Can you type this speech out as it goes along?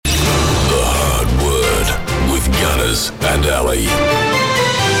Manners and Ali.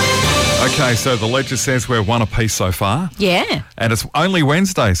 Okay, so the ledger says we're one apiece so far. Yeah. And it's only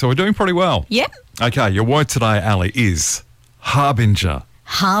Wednesday, so we're doing pretty well. Yep. Okay, your word today, Ali, is harbinger.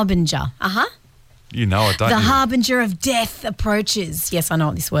 Harbinger. Uh-huh. You know it, don't The you? harbinger of death approaches. Yes, I know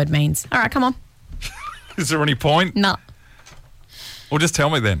what this word means. All right, come on. Is there any point? No. Well, just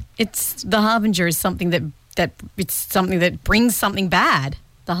tell me then. It's the harbinger is something that brings something bad.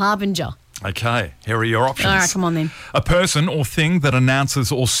 The harbinger. Okay, here are your options. All right, come on then. A person or thing that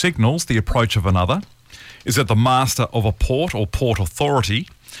announces or signals the approach of another. Is it the master of a port or port authority?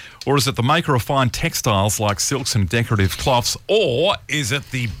 Or is it the maker of fine textiles like silks and decorative cloths? Or is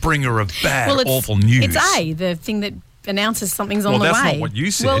it the bringer of bad, awful news? It's A, the thing that announces something's on the way. Well, that's not what you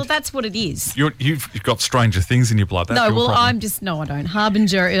said. Well, that's what it is. You've got stranger things in your blood. That's your problem. I don't.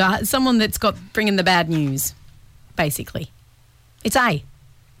 Harbinger, someone that's got bringing the bad news, basically. It's A.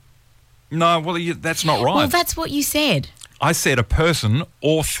 No, well, that's not right. Well, that's what you said. I said a person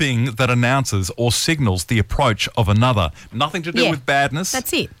or thing that announces or signals the approach of another. Nothing to do with badness.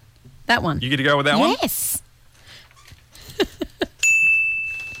 That's it. That one. You get to go with that one? Yes.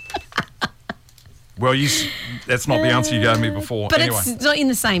 Well, that's not the answer you gave me before. But anyway. it's not in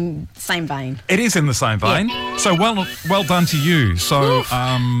the same vein. It is in the same vein. Yeah. So well done to you. So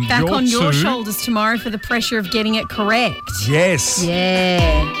back on your shoulders tomorrow for the pressure of getting it correct. Yes.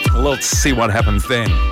 Yeah. Well, let's see what happens then.